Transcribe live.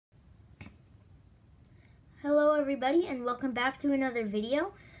everybody, and welcome back to another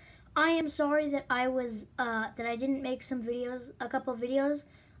video. I am sorry that I didn't make a couple videos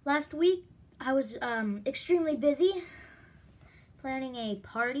last week. I was extremely busy planning a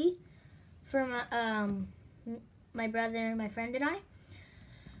party for my brother, my friend, and I.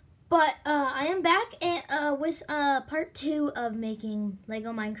 But I am back with part 2 of making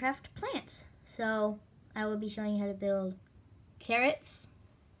Lego Minecraft plants. So I will be showing you how to build carrots,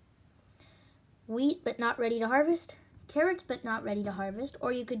 wheat but not ready to harvest, carrots but not ready to harvest,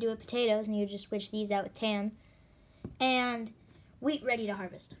 or you could do it potatoes and you just switch these out with tan, and wheat ready to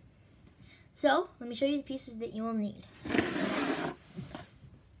harvest. So let me show you the pieces that you will need.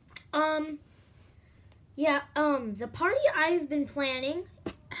 The party I've been planning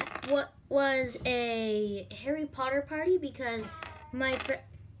was a Harry Potter party because my friend,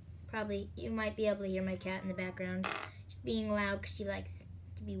 probably you might be able to hear my cat in the background. She's being loud because she likes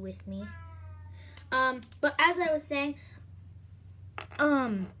to be with me. But as I was saying,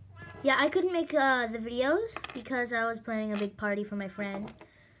 I couldn't make the videos because I was planning a big party for my friend,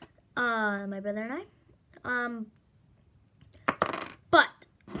 my brother and I. But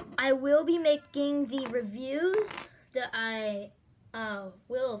I will be making the reviews that I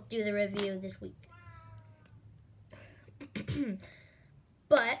will do the review this week.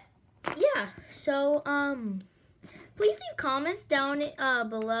 But yeah, so please leave comments down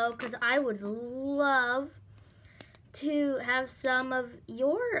below because I would love to have some of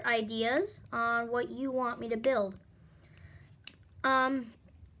your ideas on what you want me to build.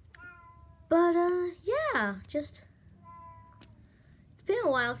 Yeah, just it's been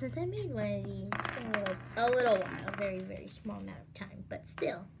a while since I made one of these. It's been a little while, a very, very small amount of time, but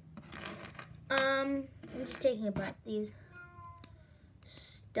still. I'm just taking apart these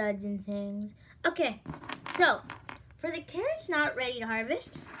studs and things. Okay, so for the carrots not ready to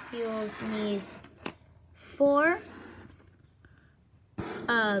harvest, you'll need 4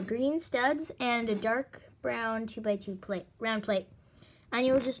 green studs and a dark brown 2x2 round plate. And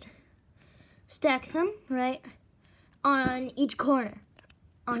you'll just stack them right on each corner,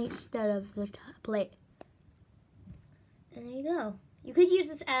 on each stud of the plate. And there you go. You could use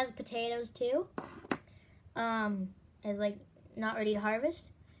this as potatoes too, as like not ready to harvest.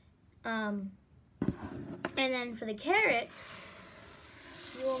 And then for the carrots,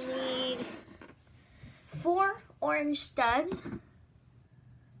 you'll need 4 orange studs,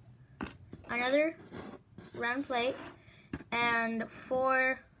 another round plate, and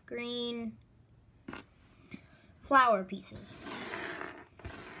 4 green flower pieces.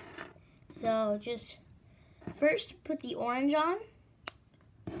 So just first put the orange on,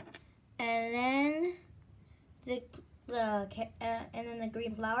 and then the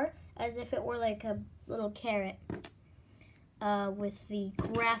green flower, as if it were like a little carrot with the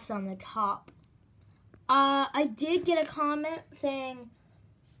grass on the top. I did get a comment saying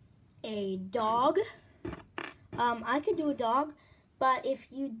a dog. I could do a dog, but if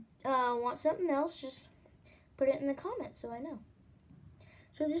you want something else, just put it in the comments so I know.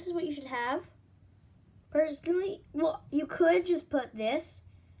 So this is what you should have. Personally, well, you could just put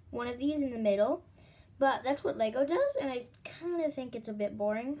one of these in the middle, but that's what Lego does, and I kind of think it's a bit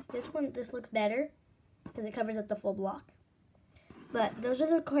boring. This looks better because it covers up the full block. But those are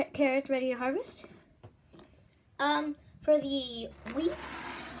the carrots ready to harvest. For the wheat,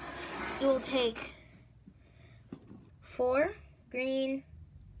 you'll take 4 green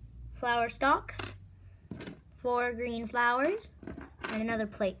flower stalks, 4 green flowers, and another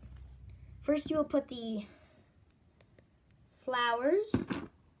plate. First, you will put the flowers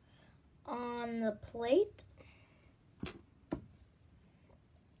on the plate,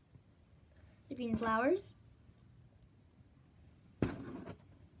 the green flowers.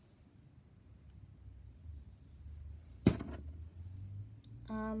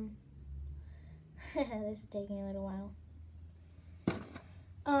 This is taking a little while.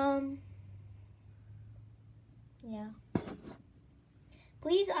 Yeah.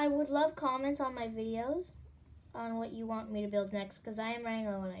 Please, I would love comments on my videos on what you want me to build next, because I am running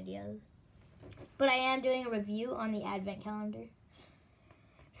low on ideas. But I am doing a review on the advent calendar.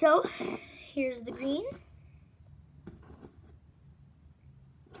 So, here's the green.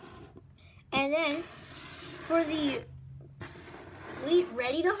 And then, for the wheat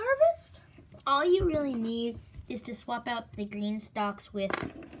ready to harvest, all you really need is to swap out the green stalks with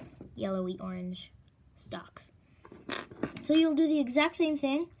yellowy orange stalks. So you'll do the exact same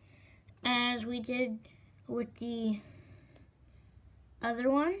thing as we did with the other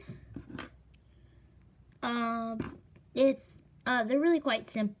one. They're really quite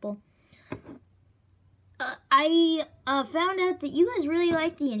simple. I found out that you guys really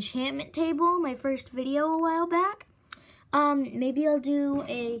like the enchantment table, my first video a while back. Maybe I'll do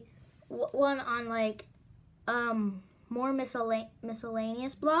one on like more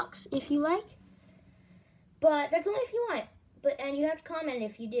miscellaneous blocks if you like. But that's only if you want. And you have to comment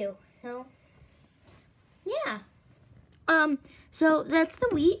if you do. So yeah. So that's the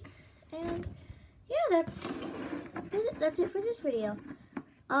wheat, and yeah, that's it for this video.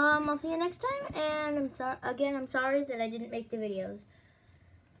 I'll see you next time, and I'm sorry that I didn't make the videos.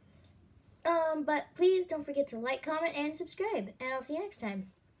 But please don't forget to like, comment, and subscribe, and I'll see you next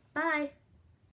time. Bye.